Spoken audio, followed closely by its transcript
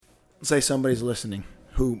say somebody's listening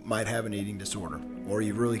who might have an eating disorder, or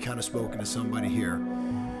you've really kind of spoken to somebody here,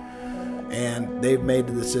 and they've made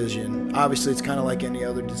the decision. Obviously, it's kind of like any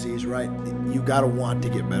other disease, right? You got to want to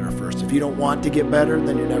get better first. If you don't want to get better,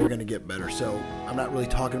 then you're never going to get better. So I'm not really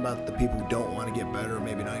talking about the people who don't want to get better, or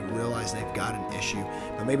maybe not even realize they've got an issue.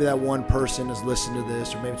 But maybe that one person has listened to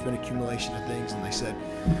this, or maybe it's been an accumulation of things, and they said,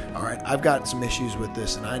 all right, I've got some issues with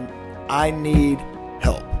this, and I need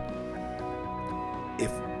help.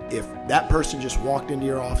 If that person just walked into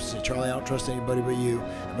your office and said, Charlie, I don't trust anybody but you.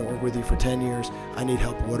 I've been working with you for 10 years. I need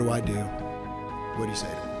help. What do I do? What do you say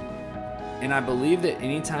to them? And I believe that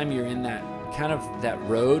anytime you're in that kind of that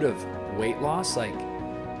road of weight loss, like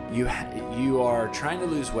you are trying to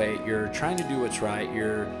lose weight, you're trying to do what's right,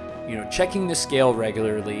 you're checking the scale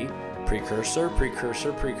regularly, precursor.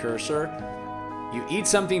 You eat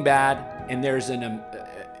something bad, and there's an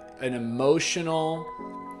emotional,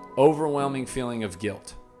 overwhelming feeling of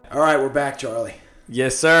guilt. All right, we're back, Charlie.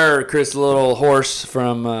 Yes, sir. Chris, a little horse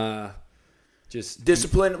from just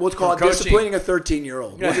discipline. We'll call it coaching. Disciplining a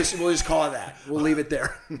 13-year-old. We'll just call it that. We'll leave it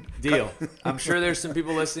there. Deal. I'm sure there's some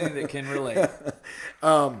people listening that can relate.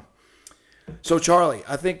 So, Charlie,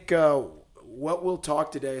 I think what we'll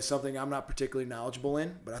talk today is something I'm not particularly knowledgeable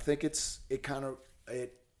in, but I think it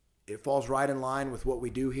falls right in line with what we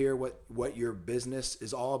do here, what your business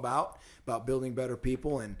is all about building better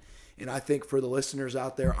people. And I think for the listeners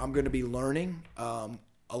out there, I'm going to be learning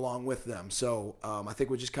along with them. So I think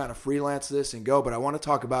we'll just kind of freelance this and go. But I want to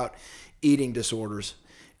talk about eating disorders.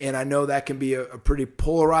 And I know that can be a pretty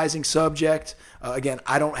polarizing subject. Again,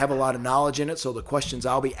 I don't have a lot of knowledge in it, so the questions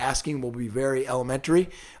I'll be asking will be very elementary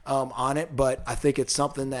on it. But I think it's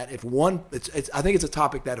something that I think it's a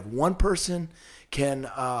topic that if one person can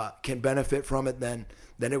benefit from it, then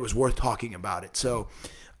it was worth talking about it. So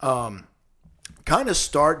kind of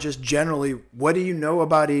start just generally, what do you know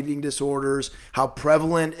about eating disorders? How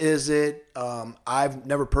prevalent is it? I've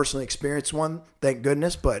never personally experienced one, thank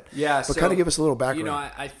goodness, but kind of give us a little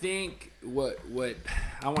background. I think what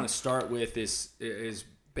I want to start with is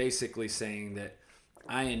basically saying that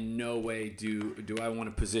I in no way do I want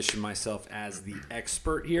to position myself as the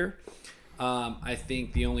expert here. I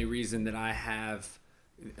think the only reason that I have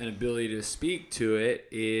an ability to speak to it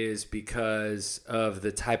is because of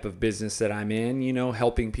the type of business that I'm in,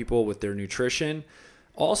 helping people with their nutrition.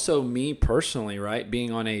 Also me personally, right,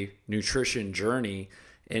 being on a nutrition journey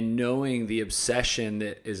and knowing the obsession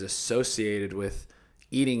that is associated with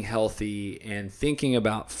eating healthy and thinking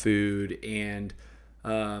about food and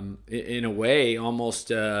in a way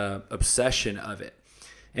almost obsession of it.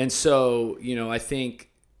 And so, I think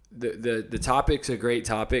the topic's a great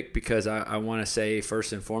topic because I want to say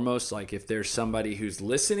first and foremost, like if there's somebody who's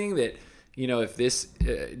listening that, if this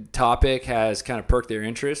topic has kind of perked their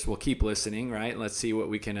interest, we'll keep listening, right? Let's see what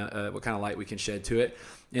we can, what kind of light we can shed to it.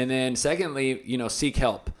 And then secondly, seek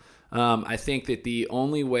help. I think that the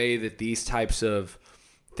only way that these types of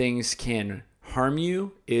things can harm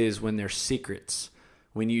you is when they're secrets,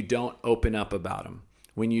 when you don't open up about them,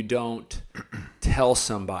 when you don't tell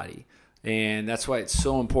somebody. And that's why it's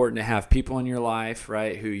so important to have people in your life,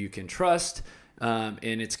 right, who you can trust. And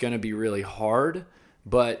it's going to be really hard,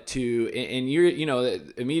 but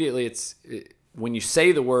immediately when you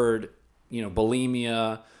say the word,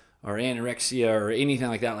 bulimia or anorexia or anything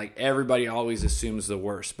like that, like everybody always assumes the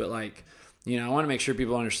worst. But I want to make sure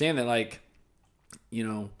people understand that,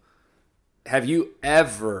 have you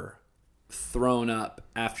ever thrown up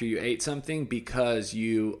after you ate something because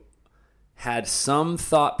you had some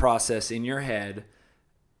thought process in your head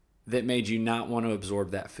that made you not want to absorb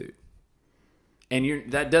that food?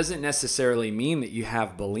 And that doesn't necessarily mean that you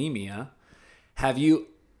have bulimia. Have you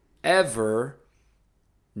ever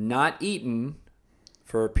not eaten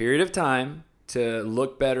for a period of time to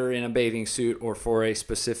look better in a bathing suit or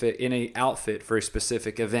in an outfit for a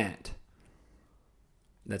specific event?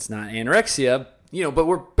 That's not anorexia, but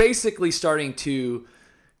we're basically starting to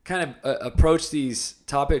kind of approach these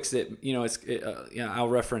topics that, I'll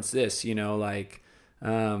reference this, you and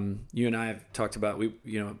I have talked about,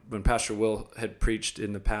 when Pastor Will had preached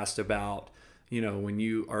in the past about, when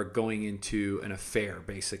you are going into an affair,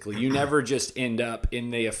 basically, you never just end up in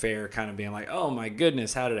the affair kind of being like, oh my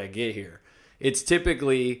goodness, how did I get here? It's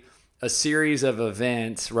typically a series of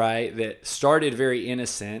events, right, that started very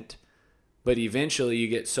innocent, but eventually you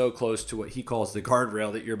get so close to what he calls the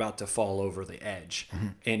guardrail that you're about to fall over the edge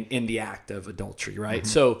and in the act of adultery, right?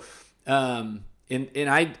 So, and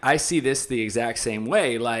I see this the exact same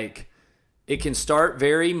way. Like, it can start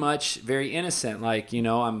very innocent. Like,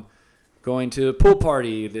 I'm going to a pool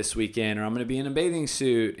party this weekend, or I'm going to be in a bathing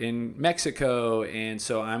suit in Mexico, and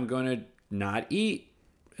so I'm going to not eat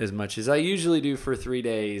as much as I usually do for 3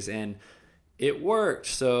 days. And it worked.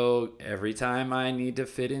 So every time I need to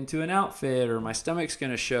fit into an outfit, or my stomach's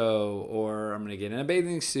going to show, or I'm going to get in a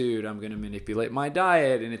bathing suit, I'm going to manipulate my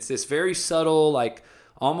diet. And it's this very subtle, like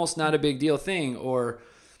almost not a big deal thing. Or,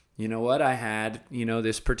 you know what, I had,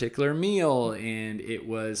 this particular meal and it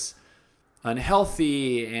was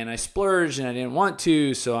unhealthy and I splurged and I didn't want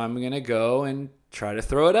to. So I'm going to go and try to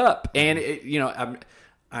throw it up. And,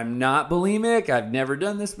 I'm not bulimic. I've never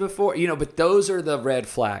done this before, but those are the red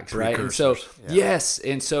flags, right? And so, yes.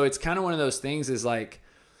 And so it's kind of one of those things is like,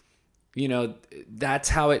 that's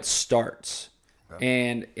how it starts.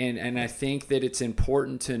 Yeah. And I think that it's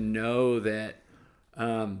important to know that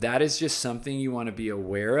that is just something you want to be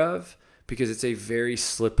aware of, because it's a very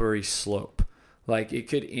slippery slope. Like it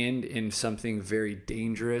could end in something very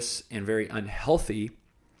dangerous and very unhealthy.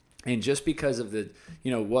 And just because of the,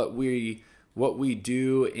 what we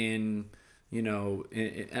do in, I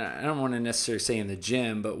don't want to necessarily say in the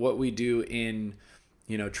gym, but what we do in,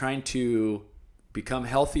 trying to become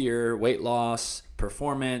healthier, weight loss,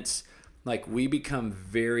 performance, like we become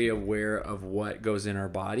very aware of what goes in our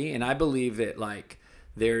body. And I believe that like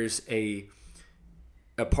there's a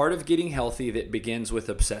part of getting healthy that begins with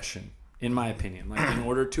obsession, in my opinion. Like in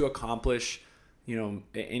order to accomplish,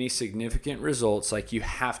 any significant results, like you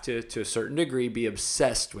have to a certain degree, be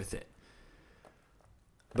obsessed with it.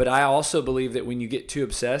 But I also believe that when you get too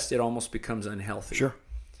obsessed, it almost becomes unhealthy. Sure.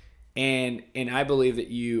 And I believe that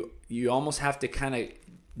you almost have to kind of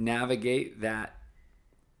navigate that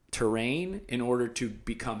terrain in order to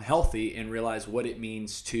become healthy and realize what it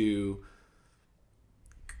means to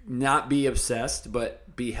not be obsessed,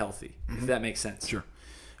 but be healthy, if that makes sense. Sure.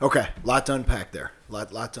 Okay. Lot to unpack there.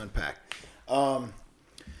 Lot to unpack. All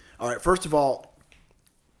right. First of all,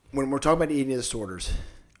 when we're talking about eating disorders,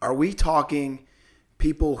 are we talking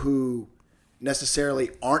people who necessarily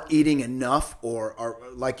aren't eating enough, or are,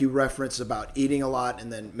 like you referenced, about eating a lot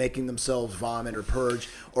and then making themselves vomit or purge?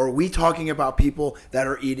 Or are we talking about people that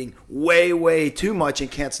are eating way, way too much and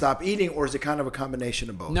can't stop eating? Or is it kind of a combination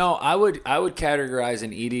of both? No, I would categorize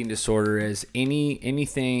an eating disorder as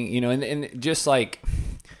anything, and just like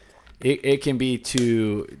it can be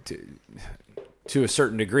to a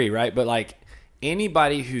certain degree, right? But like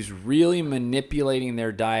anybody who's really manipulating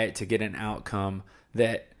their diet to get an outcome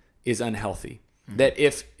that is unhealthy, that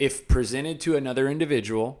if presented to another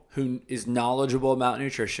individual who is knowledgeable about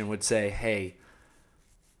nutrition would say, hey,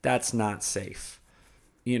 that's not safe.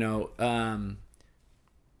 If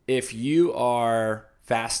you are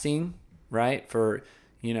fasting, right, for,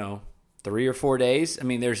 3 or 4 days, I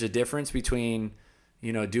mean, there's a difference between,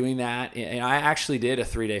 doing that. And I actually did a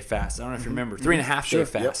 3-day fast. I don't know if you remember, 3.5 day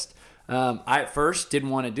fast. Yep. I at first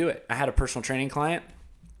didn't want to do it. I had a personal training client.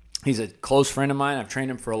 He's a close friend of mine. I've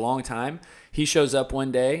trained him for a long time. He shows up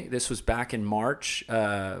one day. This was back in March,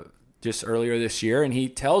 just earlier this year. And he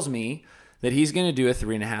tells me that he's going to do a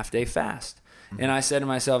 3.5 day fast. Mm-hmm. And I said to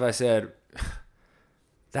myself,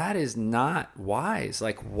 that is not wise.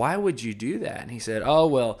 Like, why would you do that? And he said, oh,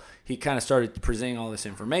 well, he kind of started presenting all this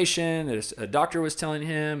information that a doctor was telling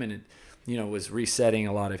him, and it, was resetting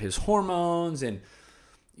a lot of his hormones. And,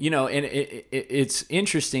 and it's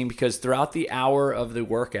interesting because throughout the hour of the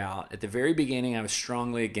workout, at the very beginning, I was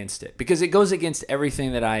strongly against it because it goes against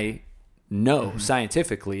everything that I know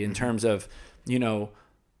scientifically in terms of,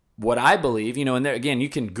 what I believe, and there, again, you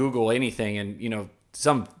can Google anything and,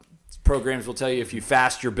 some programs will tell you if you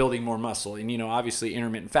fast, you're building more muscle. And, obviously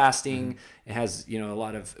intermittent fasting, it has, a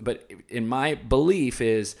lot of, but in my belief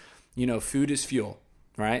is, food is fuel,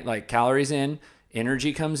 right? Like calories in,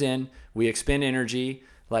 energy comes in, we expend energy.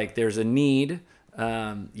 Like there's a need.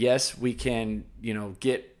 Yes, we can,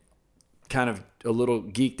 get kind of a little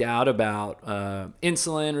geeked out about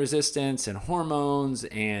insulin resistance and hormones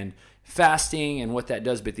and fasting and what that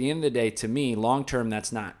does. But at the end of the day, to me, long-term,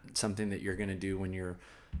 that's not something that you're going to do when you're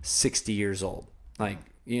 60 years old. Like,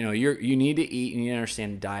 you need to eat and you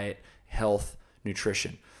understand diet, health,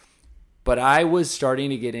 nutrition. But I was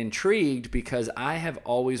starting to get intrigued because I have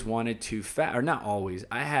always wanted to or not always,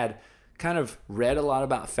 I had kind of read a lot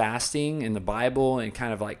about fasting in the Bible and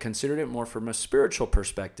kind of like considered it more from a spiritual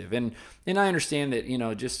perspective. And I understand that,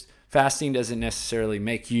 just fasting doesn't necessarily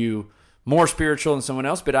make you more spiritual than someone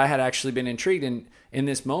else, but I had actually been intrigued. And in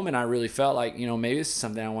this moment, I really felt like, maybe this is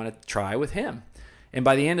something I want to try with him. And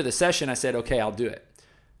by the end of the session, I said, okay, I'll do it.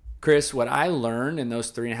 Chris, what I learned in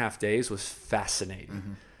those 3.5 days was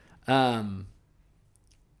fascinating. I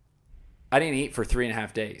didn't eat for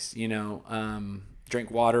 3.5 days,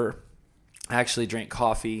 drink water. I actually drank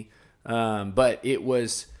coffee. But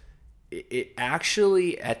it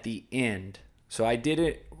actually at the end, so I did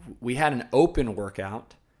it. We had an open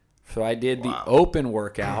workout So I did the open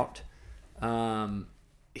workout.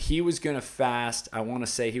 He was going to fast. I want to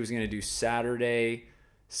say he was going to do Saturday,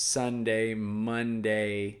 Sunday,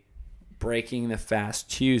 Monday, breaking the fast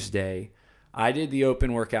Tuesday. I did the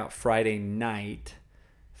open workout Friday night,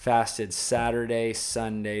 fasted Saturday,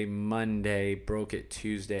 Sunday, Monday, broke it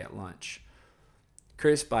Tuesday at lunch.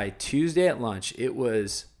 Chris, by Tuesday at lunch, it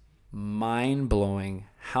was mind-blowing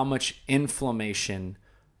how much inflammation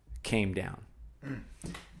came down.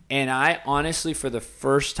 And I honestly, for the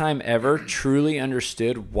first time ever, truly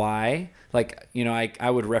understood why. Like, you know, I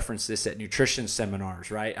would reference this at nutrition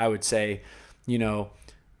seminars, right? I would say, you know,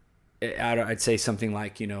 I'd say something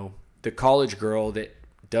like, you know, the college girl that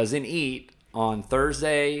doesn't eat on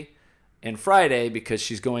Thursday and Friday because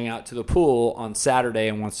she's going out to the pool on Saturday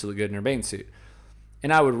and wants to look good in her bathing suit.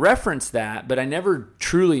 And I would reference that, but I never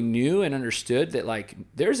truly knew and understood that, like,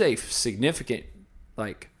 there's a significant,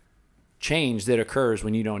 like, change that occurs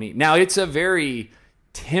when you don't eat. Now, it's a very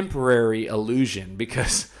temporary illusion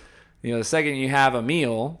because, you know, the second you have a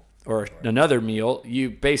meal or another meal, you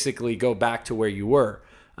basically go back to where you were.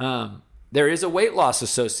 There is a weight loss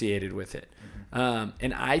associated with it.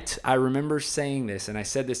 And I remember saying this, and I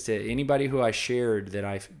said this to anybody who I shared that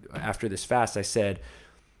after this fast, I said,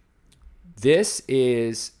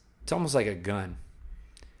 it's almost like a gun.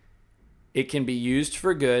 It can be used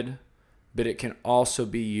for good, but it can also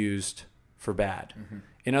be used for bad.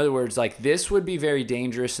 In other words, like, this would be very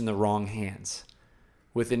dangerous in the wrong hands.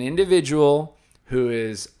 With an individual who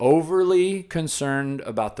is overly concerned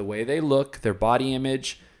about the way they look, their body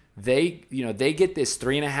image, they get this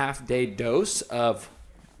 3.5 day dose of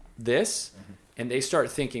this, and they start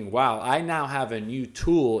thinking, wow, I now have a new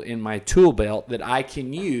tool in my tool belt that I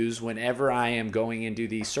can use whenever I am going into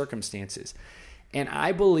these circumstances. And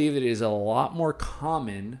I believe it is a lot more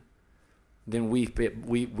common than we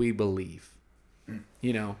believe.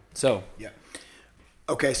 You know, so yeah.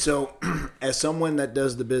 Okay, so as someone that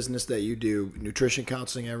does the business that you do, nutrition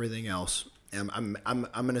counseling, everything else, I'm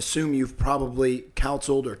going to assume you've probably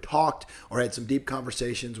counseled or talked or had some deep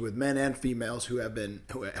conversations with men and females who have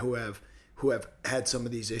had some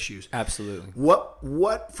of these issues. Absolutely.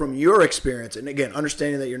 What from your experience, and again,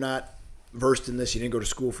 understanding that you're not versed in this, you didn't go to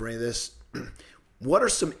school for any of this. What are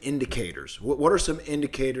some indicators? What are some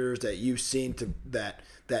indicators that you've seen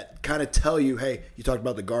that kind of tell you, hey, you talked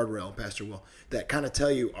about the guardrail, Pastor Will, that kind of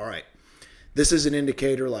tell you, all right, this is an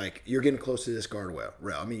indicator, like, you're getting close to this guardrail.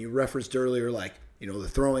 I mean, you referenced earlier, like, you know, the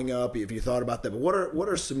throwing up, if you thought about that. But what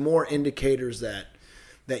are some more indicators that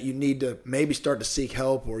you need to maybe start to seek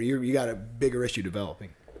help, or you got a bigger issue developing?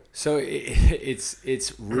 So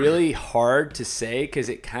it's really hard to say because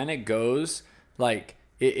it kind of goes like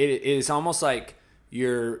it is almost like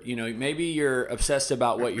maybe you're obsessed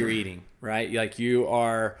about what you're eating, right? Like you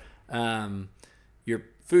are, you're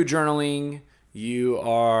food journaling, you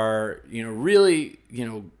are, really,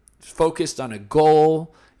 focused on a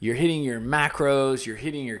goal, you're hitting your macros, you're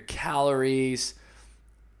hitting your calories,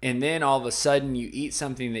 and then all of a sudden you eat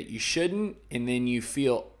something that you shouldn't, and then you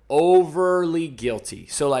feel overly guilty.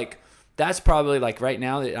 So like, that's probably like right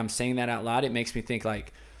now that I'm saying that out loud, it makes me think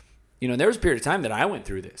like, there was a period of time that I went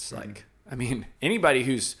through this. Like, I mean, anybody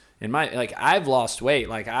who's in I've lost weight,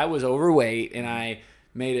 like I was overweight and I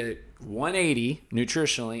made a 180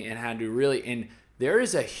 nutritionally and had to and there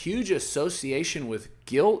is a huge association with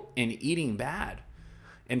guilt and eating bad.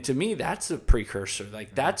 And to me, that's a precursor.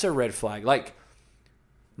 Like that's a red flag. Like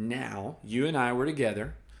now you and I were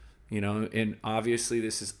together, and obviously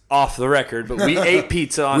this is off the record, but we ate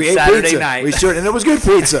pizza on Saturday night. We sure, and it was good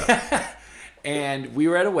pizza. And we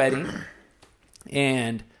were at a wedding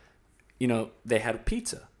and, they had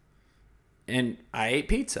pizza and I ate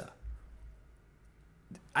pizza.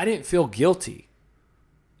 I didn't feel guilty.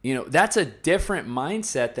 That's a different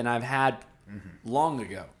mindset than I've had long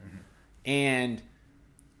ago. And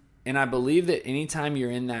I believe that anytime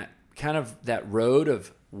you're in that kind of that road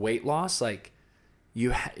of weight loss, like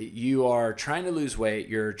you are trying to lose weight,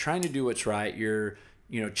 you're trying to do what's right, you're,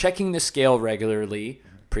 checking the scale regularly,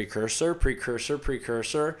 precursor,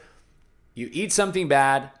 you eat something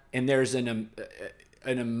bad and there's an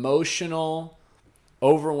emotional,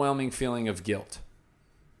 overwhelming feeling of guilt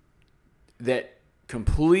that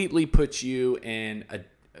completely puts you in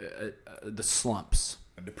the slumps.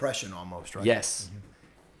 A depression almost, right? Yes. Mm-hmm.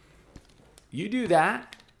 You do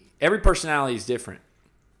that, every personality is different.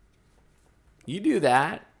 You do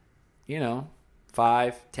that,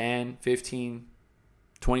 5, 10, 15,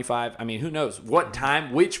 25. I mean, who knows what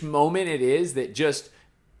time, which moment it is that just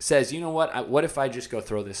says, what if I just go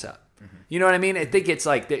throw this up? You know what I mean? I think it's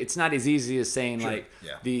like, it's not as easy as saying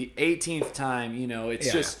the 18th time,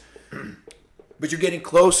 it's just... But you're getting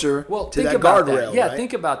closer to that guardrail. Yeah, right?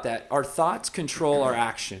 think about that. Our thoughts control our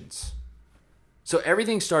actions. So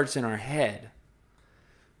everything starts in our head.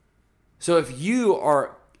 So if you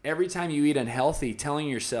are, every time you eat unhealthy, telling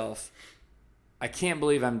yourself, I can't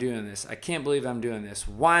believe I'm doing this. I can't believe I'm doing this.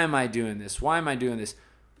 Why am I doing this? Why am I doing this?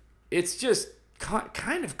 It's just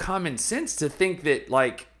kind of common sense to think that,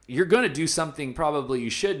 like, you're going to do something probably you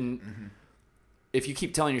shouldn't if you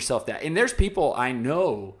keep telling yourself that. And there's people I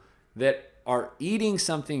know that are eating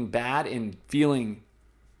something bad and feeling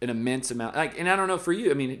an immense amount. Like, and I don't know for you.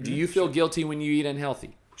 I mean, do you feel guilty when you eat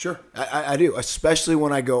unhealthy? Sure, I do, especially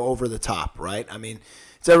when I go over the top, right? I mean,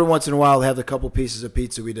 it's every once in a while to have the couple pieces of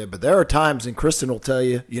pizza we did, but there are times, and Kristen will tell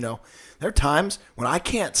you, there are times when I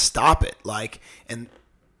can't stop it, like, and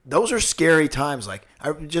those are scary times. Like,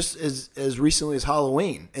 I just as recently as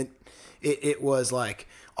Halloween, and it was like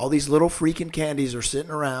all these little freaking candies are sitting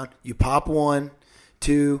around. You pop one,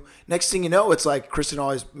 two. Next thing you know, it's like Kristen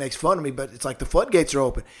always makes fun of me, but it's like the floodgates are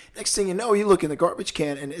open. Next thing you know, you look in the garbage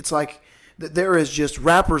can, and it's like there is just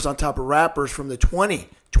wrappers on top of wrappers from the 20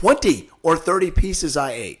 or 30 pieces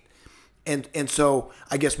I ate. And so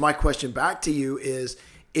I guess my question back to you is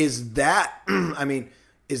that, I mean,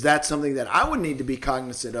 is that something that I would need to be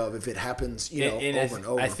cognizant of if it happens, over and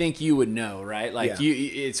over? I think you would know, right? Like,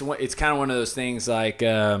 it's kind of one of those things like,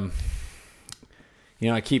 I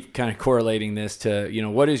keep kind of correlating this to,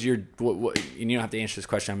 what is your, what, and you don't have to answer this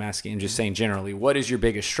question I'm asking, I'm just saying generally, what is your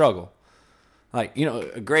biggest struggle? Like,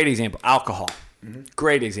 a great example, alcohol.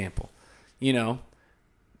 Great example.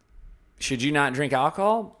 Should you not drink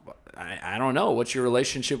alcohol? I don't know. What's your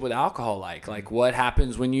relationship with alcohol like? Like, what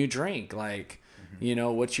happens when you drink? Like,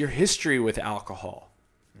 what's your history with alcohol?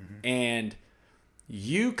 And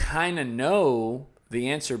you kind of know the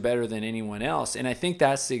answer better than anyone else. And I think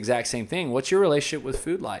that's the exact same thing. What's your relationship with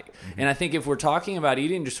food like? And I think if we're talking about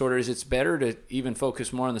eating disorders, it's better to even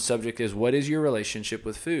focus more on the subject is what is your relationship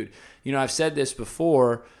with food? I've said this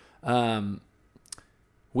before.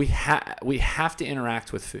 We have to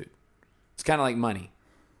interact with food. It's kind of like money.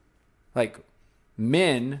 Like,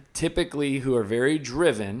 men typically who are very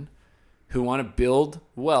driven, who want to build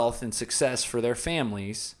wealth and success for their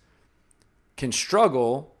families, can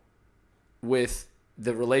struggle with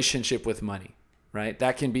the relationship with money, right?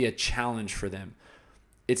 That can be a challenge for them.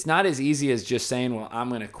 It's not as easy as just saying, well, I'm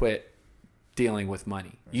going to quit dealing with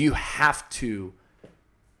money. You have to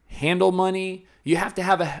handle money. You have to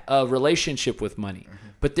have a relationship with money.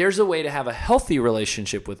 But there's a way to have a healthy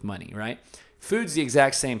relationship with money, right? Food's the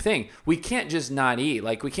exact same thing. We can't just not eat.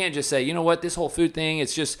 Like, we can't just say, you know what, this whole food thing,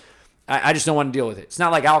 it's just, I just don't want to deal with it. It's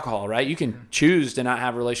not like alcohol, right? You can choose to not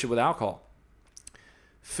have a relationship with alcohol.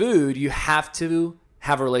 Food, you have to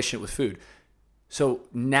have a relationship with food. So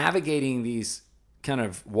navigating these kind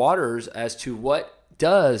of waters as to what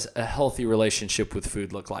does a healthy relationship with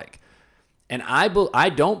food look like. And I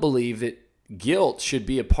don't believe that guilt should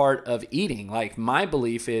be a part of eating. Like, my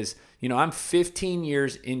belief is, I'm 15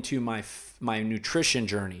 years into my nutrition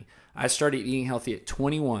journey. I started eating healthy at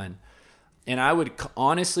 21. And I would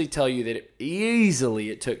honestly tell you that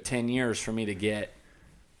it took 10 years for me to get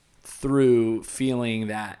through feeling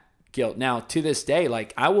that guilt. Now, to this day,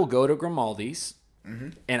 like, I will go to Grimaldi's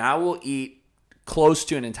and I will eat close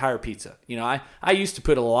to an entire pizza. I used to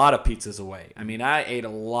put a lot of pizzas away. I mean, I ate a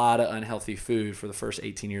lot of unhealthy food for the first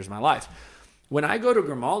 18 years of my life. When I go to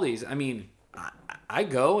Grimaldi's, I mean, I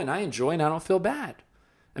go and I enjoy and I don't feel bad.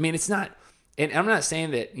 I mean, it's not, and I'm not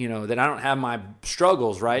saying that, that I don't have my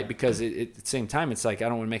struggles, right? Because at the same time, it's like, I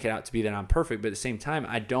don't want to make it out to be that I'm perfect. But at the same time,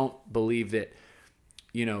 I don't believe that,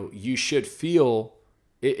 you should feel,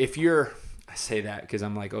 if you're, I say that because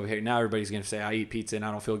I'm like, over here, now everybody's going to say I eat pizza and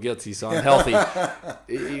I don't feel guilty, so I'm healthy.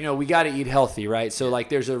 We got to eat healthy, right? So, like,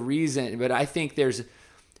 there's a reason, but I think there's,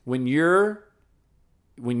 when you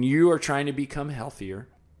are trying to become healthier,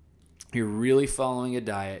 you're really following a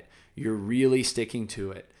diet, you're really sticking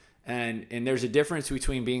to it. And there's a difference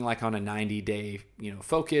between being like on a 90-day,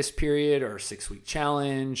 focus period or a 6-week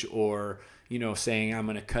challenge, or, saying I'm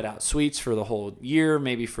going to cut out sweets for the whole year,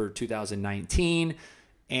 maybe for 2019,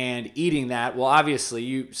 and eating that. Well, obviously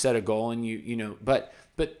you set a goal and but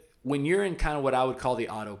when you're in kind of what I would call the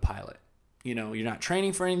autopilot, you're not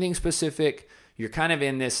training for anything specific. You're kind of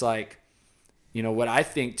in this, like, what I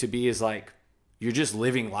think to be is like, you're just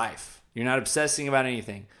living life. You're not obsessing about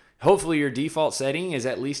anything. Hopefully your default setting is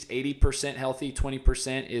at least 80% healthy,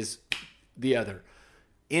 20% is the other.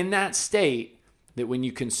 In that state, that when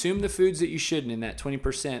you consume the foods that you shouldn't, in that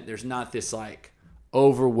 20%, there's not this like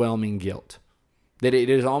overwhelming guilt. That it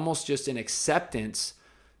is almost just an acceptance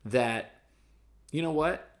that, you know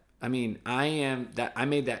what? I mean, I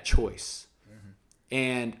made that choice.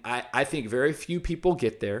 And I think very few people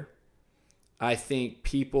get there. I think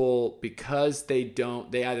people, because they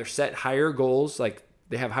either set higher goals, like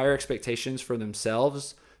they have higher expectations for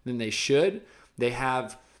themselves than they should. They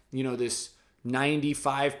have, this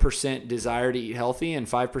 95% desire to eat healthy and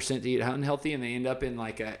 5% to eat unhealthy, and they end up in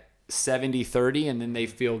like a 70-30, and then they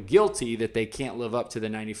feel guilty that they can't live up to the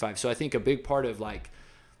 95. So I think a big part of, like,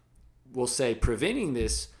 we'll say, preventing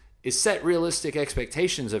this is set realistic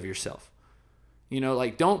expectations of yourself.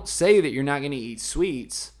 Like, don't say that you're not going to eat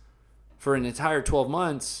sweets for an entire 12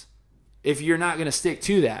 months if you're not going to stick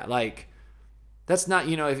to that. Like, that's not,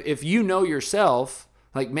 if you know yourself,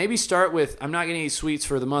 like, maybe start with, I'm not going to eat sweets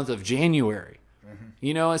for the month of January.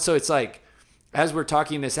 Mm-hmm. And so it's like, as we're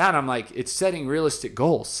talking this out, I'm like, it's setting realistic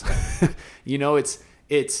goals.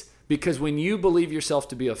 It's because when you believe yourself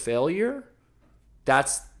to be a failure,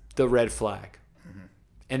 that's the red flag. Mm-hmm.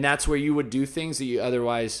 And that's where you would do things that you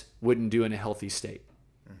otherwise wouldn't do in a healthy state.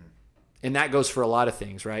 Mm-hmm. And that goes for a lot of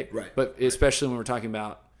things, right? Right. But especially when we're talking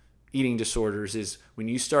about eating disorders, is when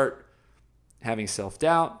you start having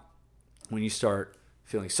self-doubt, when you start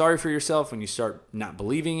feeling sorry for yourself, when you start not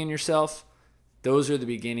believing in yourself, those are the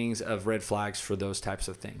beginnings of red flags for those types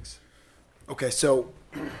of things. Okay, so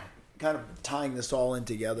kind of tying this all in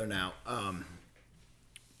together now.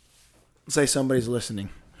 Say somebody's listening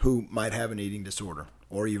who might have an eating disorder,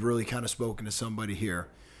 or you've really kind of spoken to somebody here,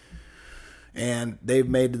 and they've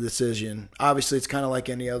made the decision. Obviously, it's kind of like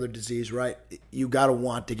any other disease, right? You got to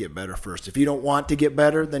want to get better first. If you don't want to get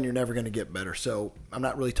better, then you're never going to get better. So I'm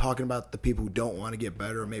not really talking about the people who don't want to get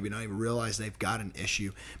better, or maybe not even realize they've got an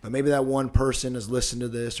issue. But maybe that one person has listened to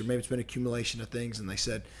this, or maybe it's been an accumulation of things, and they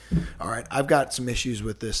said, all right, I've got some issues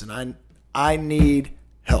with this, and I need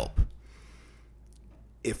help.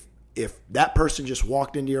 If that person just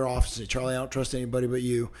walked into your office and said, Charlie, I don't trust anybody but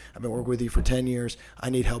you. I've been working with you for 10 years. I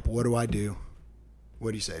need help. What do I do?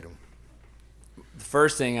 What do you say to them? The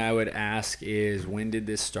first thing I would ask is, when did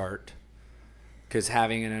this start? Because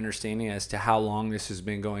having an understanding as to how long this has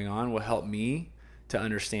been going on will help me to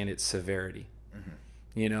understand its severity.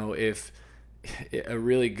 Mm-hmm. If a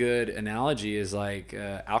really good analogy is like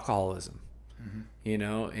alcoholism,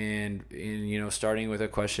 mm-hmm. And starting with a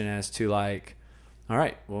question as to, like, all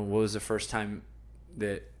right, well, what was the first time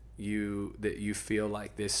that you feel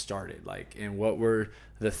like this started? Like, and what were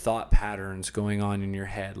the thought patterns going on in your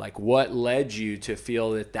head? Like, what led you to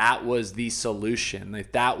feel that was the solution,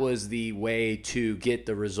 that was the way to get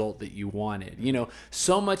the result that you wanted?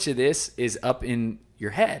 So much of this is up in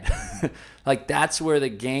your head. Like, that's where the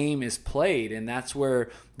game is played, and that's where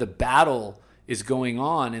the battle is going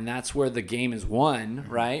on, and that's where the game is won,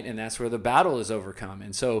 right? And that's where the battle is overcome.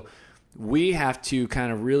 And so we have to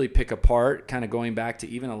kind of really pick apart, kind of going back to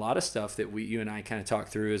even a lot of stuff that you and I kind of talked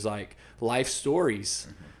through, is like life stories.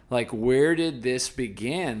 Mm-hmm. Like, where did this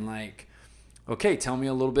begin? Like, okay, tell me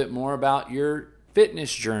a little bit more about your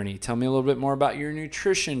fitness journey. Tell me a little bit more about your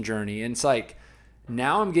nutrition journey. And it's like,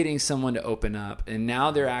 now I'm getting someone to open up, and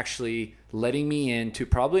now they're actually letting me into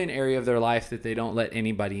probably an area of their life that they don't let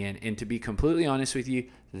anybody in. And to be completely honest with you,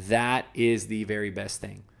 that is the very best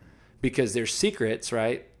thing, because there's secrets,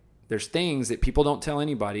 right? There's things that people don't tell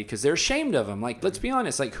anybody because they're ashamed of them. Like, let's be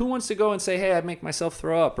honest. Like, who wants to go and say, hey, I make myself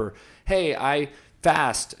throw up, or hey, I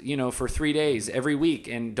fast, for 3 days every week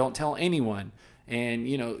and don't tell anyone? And,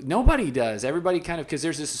 nobody does. Everybody kind of, because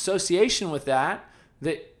there's this association with that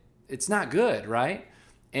it's not good, right?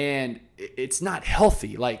 And it's not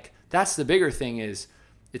healthy. Like, that's the bigger thing, is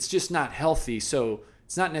it's just not healthy. So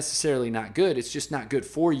it's not necessarily not good. It's just not good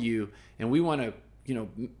for you. And we want to,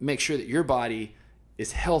 make sure that your body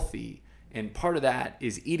is healthy, and part of that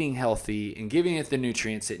is eating healthy and giving it the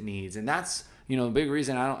nutrients it needs. And that's, the big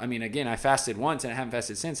reason I fasted once and I haven't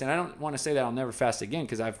fasted since, and I don't want to say that I'll never fast again,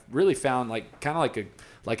 because I've really found, like, kind of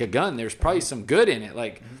like a gun, there's probably some good in it.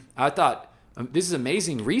 Like, mm-hmm. I thought, this is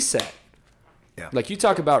amazing reset. Yeah. Like, you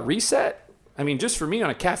talk about reset. Just for me, on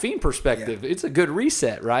a caffeine perspective, It's a good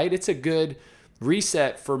reset, right? It's a good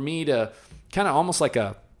reset for me to kind of almost like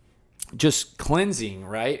a just cleansing,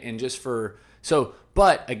 right? And just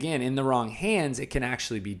but again, in the wrong hands, it can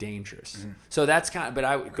actually be dangerous. Mm-hmm. So that's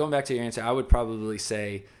going back to your answer, I would probably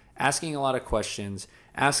say asking a lot of questions,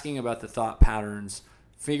 asking about the thought patterns,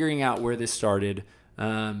 figuring out where this started,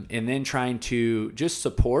 and then trying to just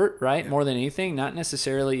support, right? Yeah. More than anything, not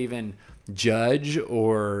necessarily even judge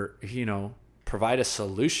or, provide a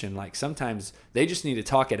solution. Like, sometimes they just need to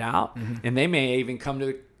talk it out, mm-hmm. and they may even come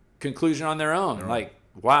to a conclusion on their own. Right. Like,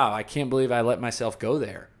 wow, I can't believe I let myself go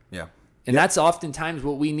there. Yeah. And that's oftentimes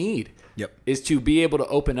what we need. Yep. Is to be able to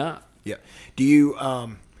open up. Yeah. Do you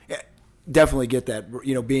definitely get that,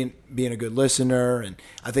 being a good listener. And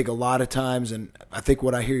I think a lot of times, and I think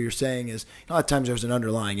what I hear you're saying is a lot of times there's an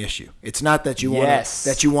underlying issue. It's not that you want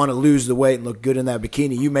to lose the weight and look good in that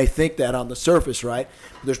bikini. You may think that on the surface, right?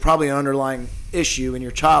 But there's probably an underlying issue in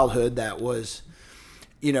your childhood that was,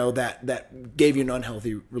 that gave you an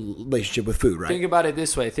unhealthy relationship with food, right? Think about it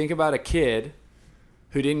this way. Think about a kid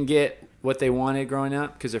who didn't get what they wanted growing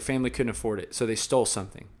up because their family couldn't afford it. So they stole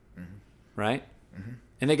something, right? Mm-hmm.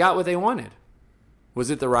 And they got what they wanted.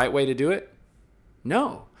 Was it the right way to do it?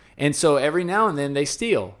 No. And so every now and then they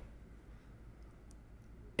steal.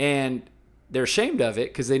 And they're ashamed of it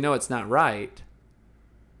because they know it's not right.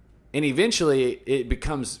 And eventually it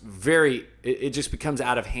becomes it just becomes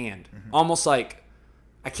out of hand. Mm-hmm. Almost like,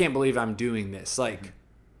 I can't believe I'm doing this. Like,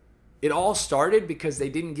 it all started because they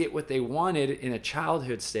didn't get what they wanted in a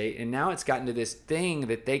childhood state. And now it's gotten to this thing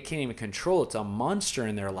that they can't even control. It's a monster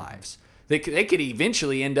in their lives. They could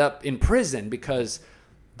eventually end up in prison because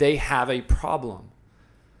they have a problem.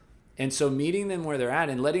 And so meeting them where they're at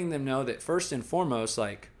and letting them know that first and foremost,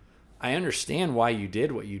 like, I understand why you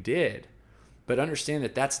did what you did, but understand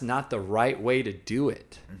that that's not the right way to do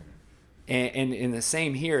it. Mm-hmm. And the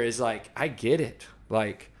same here is like, I get it.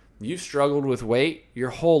 Like, you've struggled with weight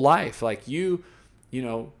your whole life. Like, you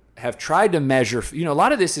have tried to measure. A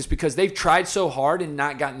lot of this is because they've tried so hard and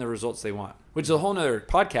not gotten the results they want, which is a whole nother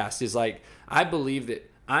podcast. Is like, I believe that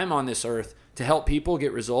I'm on this earth to help people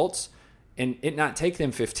get results and it not take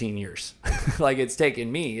them 15 years like it's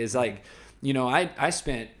taken me. Is like, I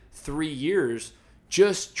spent 3 years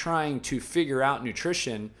just trying to figure out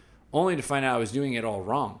nutrition only to find out I was doing it all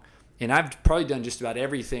wrong. And I've probably done just about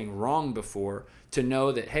everything wrong before to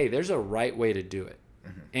know that, hey, there's a right way to do it.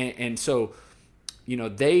 Mm-hmm. And so,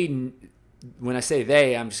 when I say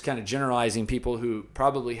they, I'm just kind of generalizing people who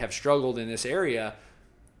probably have struggled in this area.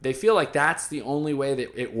 They feel like that's the only way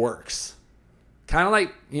that it works. Kind of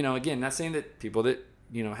like, again, not saying that people that,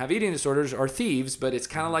 have eating disorders are thieves, but it's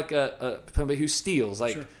kind of like somebody who steals.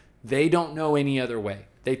 Like, sure. They don't know any other way.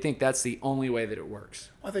 They think that's the only way that it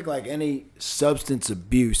works. I think like any substance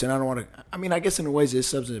abuse, and I guess in a ways it's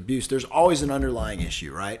substance abuse, there's always an underlying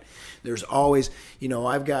issue, right? There's always,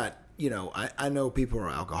 I've got, I know people who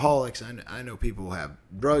are alcoholics. I know people who have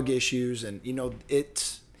drug issues, and,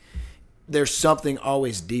 there's something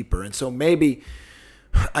always deeper. And so maybe,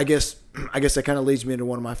 I guess that kind of leads me into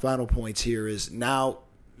one of my final points here is now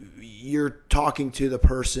you're talking to the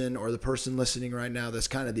person or the person listening right now that's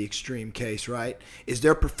kind of the extreme case, right? Is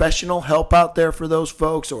there professional help out there for those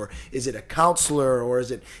folks, or is it a counselor, or is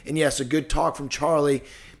it, and yes, a good talk from Charlie,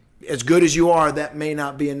 as good as you are, that may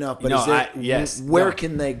not be enough, but where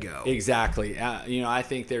can they go? Exactly. I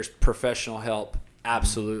think there's professional help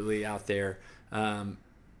absolutely out there.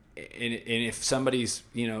 And if somebody's,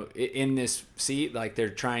 in this seat, like they're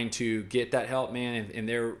trying to get that help, man, and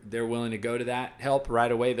they're willing to go to that help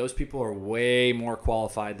right away, those people are way more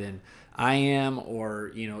qualified than I am, or,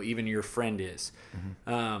 even your friend is.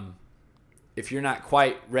 Mm-hmm. If you're not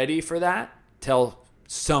quite ready for that, tell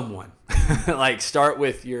someone. Like, start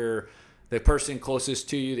with the person closest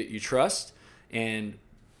to you that you trust, and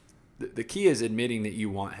the key is admitting that you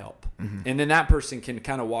want help. Mm-hmm. And then that person can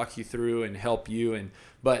kind of walk you through and help you.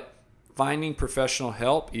 But finding professional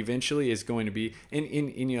help eventually is going to be,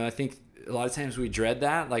 and I think a lot of times we dread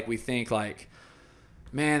that. Like, we think like,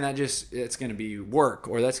 man, it's going to be work,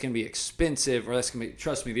 or that's going to be expensive, or that's going to be,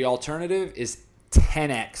 trust me, the alternative is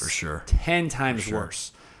 10x. For sure. 10 times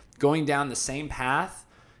worse. Going down the same path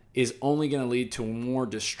is only going to lead to more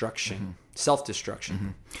destruction. Mm-hmm. Self-destruction. Mm-hmm.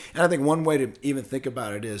 And I think one way to even think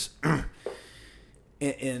about it is,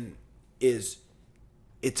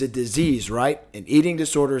 it's a disease, right? An eating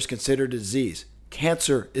disorder is considered a disease.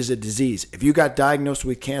 Cancer is a disease. If you got diagnosed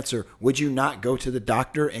with cancer, would you not go to the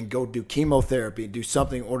doctor and go do chemotherapy and do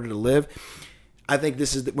something in order to live? I think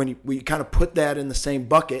this is when we kind of put that in the same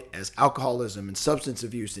bucket as alcoholism and substance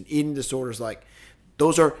abuse and eating disorders. Like,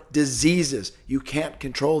 those are diseases. You can't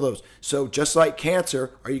control those. So just like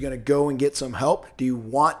cancer, are you going to go and get some help? Do you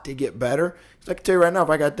want to get better? Because I can tell you right now, if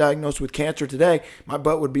I got diagnosed with cancer today, my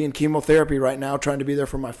butt would be in chemotherapy right now, trying to be there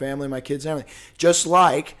for my family, my kids, and everything. Just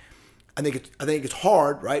like, I think it's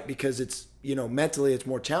hard, right? Because it's, mentally it's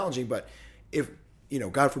more challenging. But if,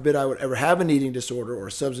 God forbid I would ever have an eating disorder or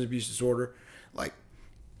a substance abuse disorder, like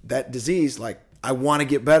that disease, like, I want to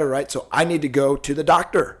get better, right? So I need to go to the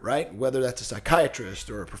doctor, right? Whether that's a psychiatrist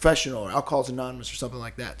or a professional or Alcoholics Anonymous or something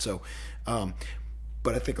like that. So,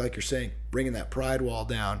 but I think, like you're saying, bringing that pride wall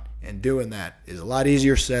down and doing that is a lot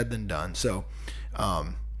easier said than done. So,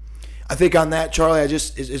 I I think on that, Charlie,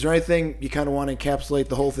 is there anything you kind of want to encapsulate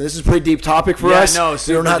the whole thing? This is a pretty deep topic for us. No,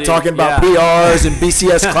 we're not talking about PRs and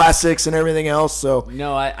BCS classics and everything else. So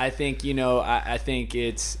no, I think I think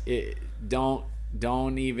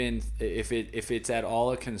don't even if it's at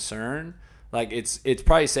all a concern, like it's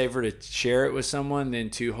probably safer to share it with someone than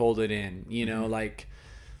to hold it in. Like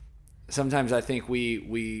sometimes I think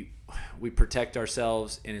we protect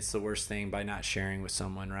ourselves, and it's the worst thing by not sharing with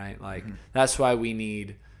someone, right? Like that's why we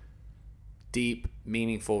need deep,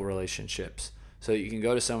 meaningful relationships. So you can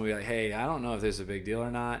go to someone and be like, hey, I don't know if this is a big deal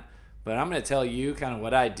or not, but I'm going to tell you kind of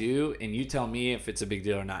what I do, and you tell me if it's a big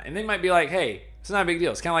deal or not. And they might be like, hey, it's not a big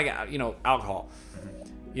deal. It's kind of like, alcohol.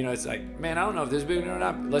 It's like, man, I don't know if this is a big deal or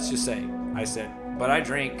not. Let's just say, I said, but I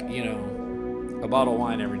drink, a bottle of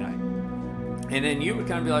wine every night. And then you would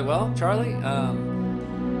kind of be like, well, Charlie, I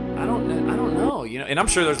don't know, and I'm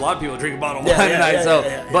sure there's a lot of people that drink a bottle of wine tonight.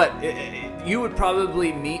 But you would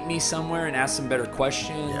probably meet me somewhere and ask some better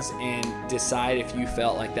questions and decide if you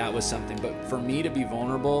felt like that was something. But for me to be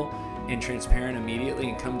vulnerable and transparent immediately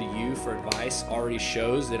and come to you for advice already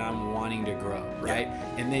shows that I'm wanting to grow, right?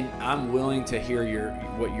 And then I'm willing to hear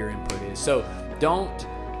what your input is. So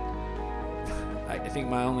I think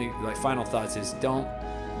my only final thoughts is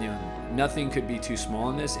nothing could be too small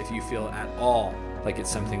in this if you feel at all like it's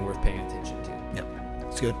something worth paying attention to. Yep,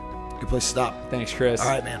 it's good. Good place to stop. Thanks, Chris. All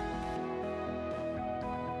right, man.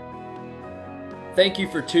 Thank you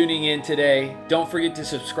for tuning in today. Don't forget to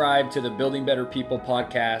subscribe to the Building Better People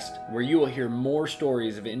podcast, where you will hear more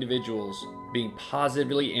stories of individuals being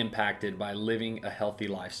positively impacted by living a healthy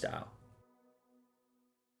lifestyle.